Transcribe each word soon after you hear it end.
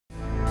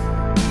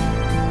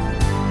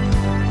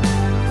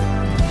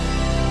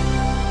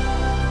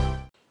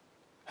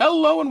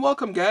Hello and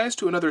welcome guys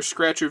to another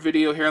Scratcher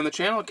video here on the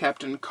channel.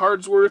 Captain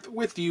Cardsworth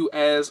with you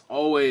as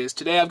always.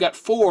 Today I've got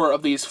 4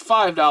 of these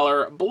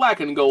 $5 black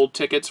and gold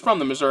tickets from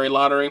the Missouri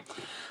Lottery.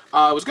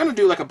 I was going to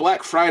do like a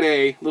Black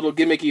Friday little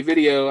gimmicky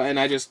video and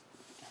I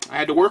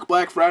had to work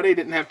Black Friday,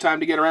 didn't have time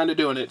to get around to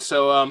doing it.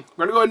 So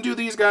we're going to go ahead and do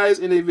these guys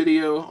in a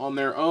video on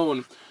their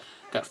own.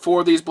 Got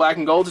 4 of these black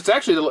and golds. It's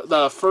actually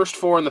the first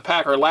 4 in the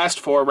pack, or last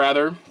 4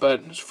 rather,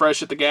 but it's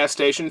fresh at the gas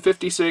station.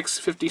 56,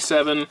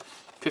 57,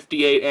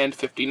 58, and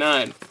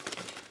 59.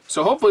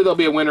 So hopefully there'll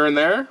be a winner in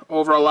there.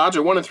 Overall odds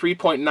are 1 in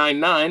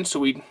 3.99, so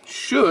we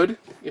should,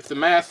 if the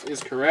math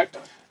is correct,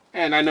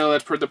 and I know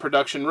that's per the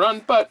production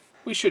run, but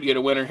we should get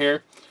a winner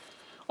here.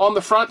 On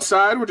the front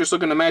side, we're just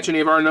looking to match any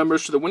of our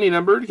numbers to the winning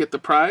number to get the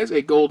prize,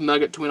 a gold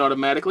nugget to win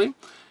automatically.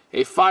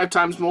 A 5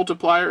 times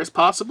multiplier is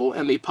possible,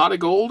 and the pot of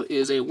gold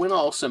is a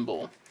win-all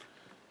symbol.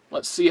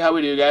 Let's see how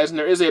we do, guys. And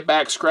there is a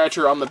back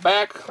scratcher on the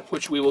back,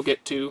 which we will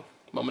get to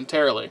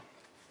momentarily.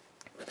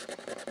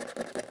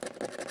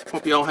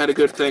 Hope you all had a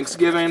good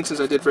Thanksgiving, since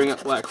I did bring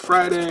up Black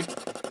Friday.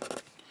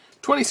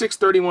 26,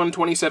 31,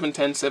 27,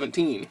 10,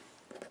 17.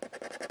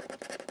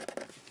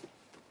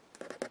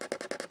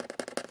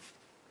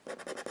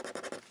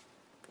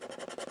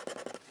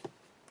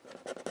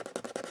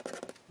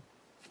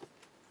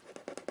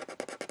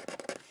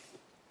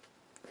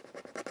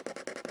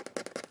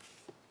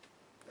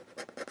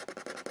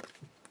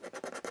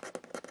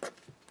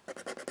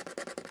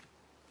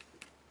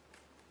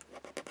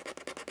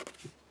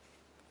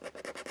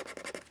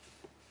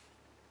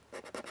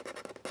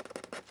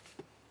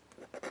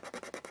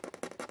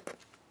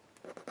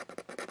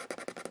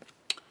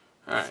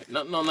 Alright,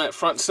 nothing on that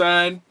front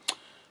side.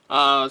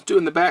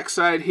 Doing the back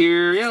side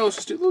here. Yeah,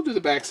 we'll do the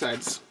back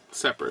sides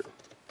separate.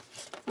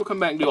 We'll come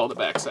back and do all the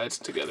back sides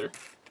together.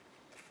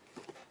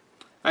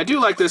 I do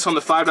like this on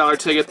the $5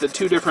 ticket, the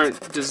 2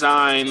 different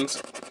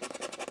designs,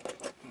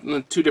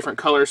 the 2 different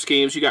color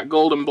schemes. You got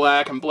gold and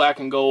black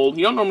and gold.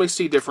 You don't normally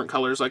see different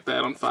colors like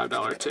that on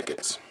 $5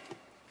 tickets.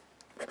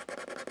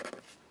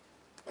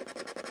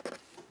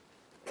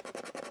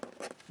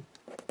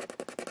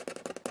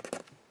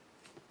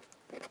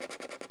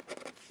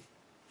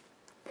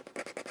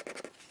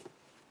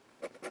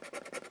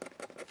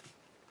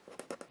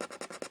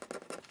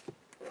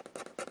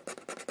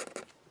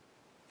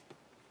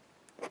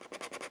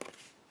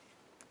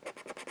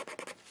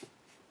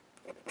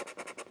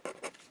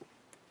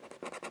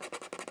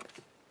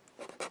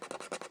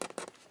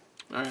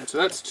 Alright, so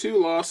that's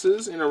 2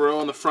 losses in a row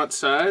on the front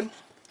side.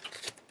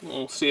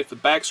 We'll see if the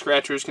back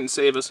scratchers can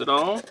save us at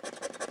all.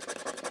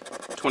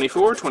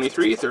 24,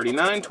 23,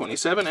 39,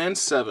 27, and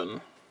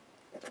 7.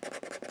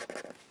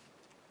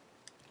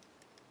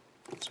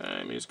 So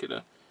let me just get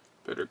a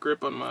better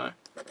grip on my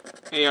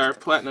AR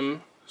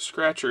Platinum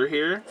scratcher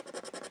here.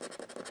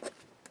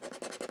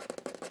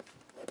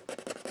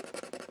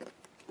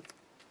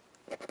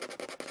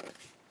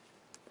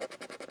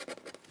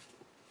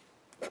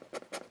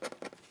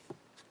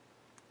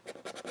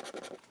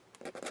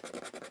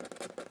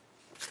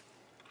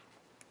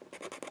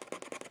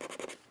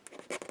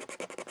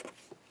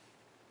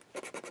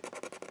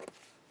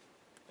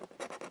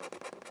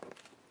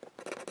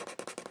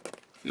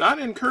 Not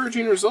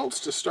encouraging results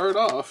to start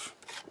off.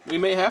 We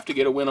may have to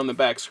get a win on the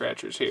back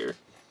scratchers here.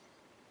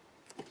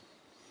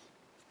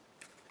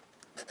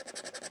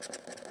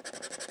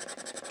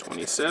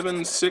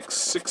 $27, 6,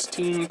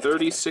 16,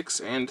 36,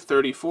 and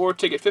 34.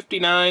 Ticket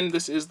 59.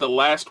 This is the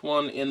last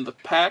one in the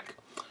pack.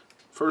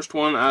 First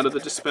one out of the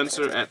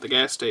dispenser at the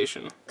gas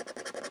station.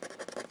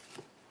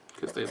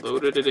 Because they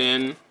loaded it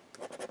in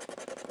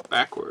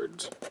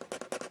backwards.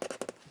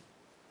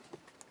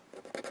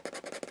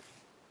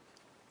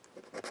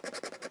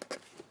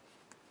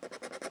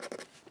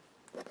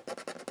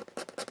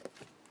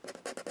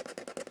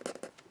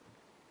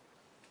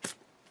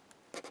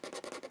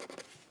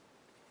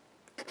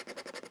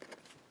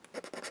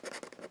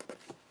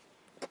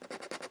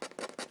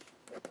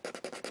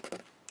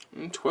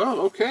 And 12.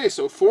 Okay,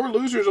 so 4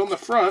 losers on the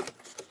front.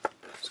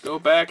 Let's go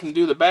back and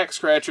do the back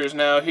scratchers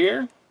now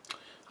here.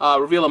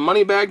 Reveal a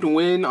money bag to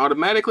win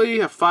automatically,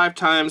 a 5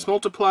 times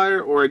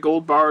multiplier, or a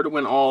gold bar to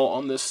win all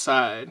on this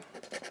side.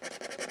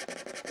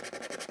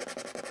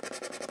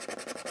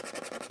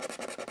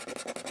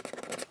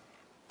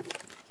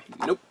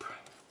 Nope.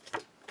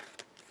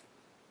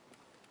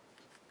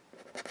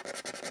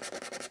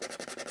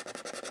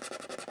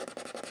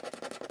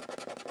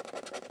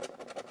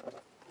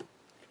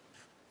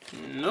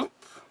 Nope.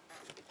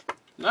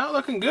 Not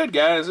looking good,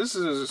 guys. This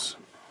is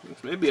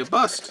maybe a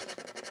bust.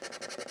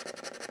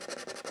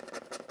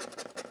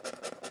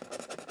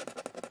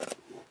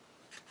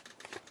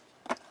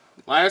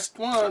 Last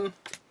one.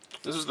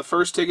 This is the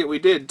first ticket we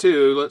did,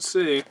 too. Let's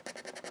see.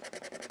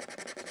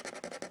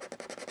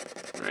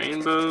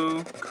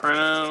 Rainbow,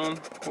 crown,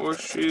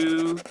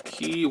 horseshoe,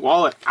 key,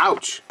 wallet.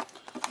 Ouch!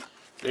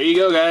 There you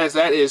go, guys.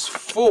 That is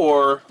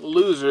 4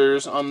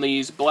 losers on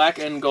these black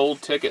and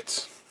gold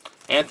tickets.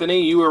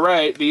 Anthony, you were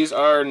right. These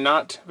are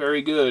not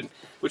very good.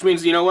 Which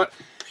means, you know what?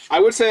 I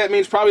would say that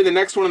means probably the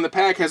next one in the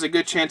pack has a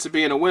good chance of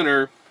being a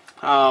winner.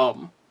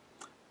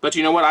 But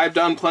you know what? I've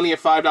done plenty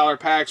of $5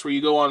 packs where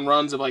you go on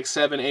runs of like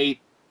 7, 8,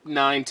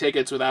 9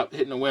 tickets without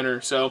hitting a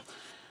winner. So,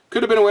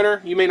 could have been a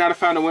winner. You may not have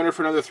found a winner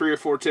for another 3 or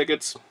 4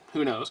 tickets.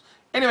 Who knows?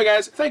 Anyway,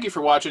 guys, thank you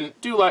for watching.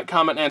 Do like,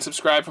 comment, and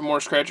subscribe for more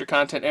Scratcher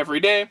content every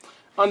day.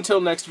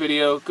 Until next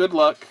video, good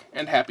luck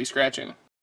and happy scratching.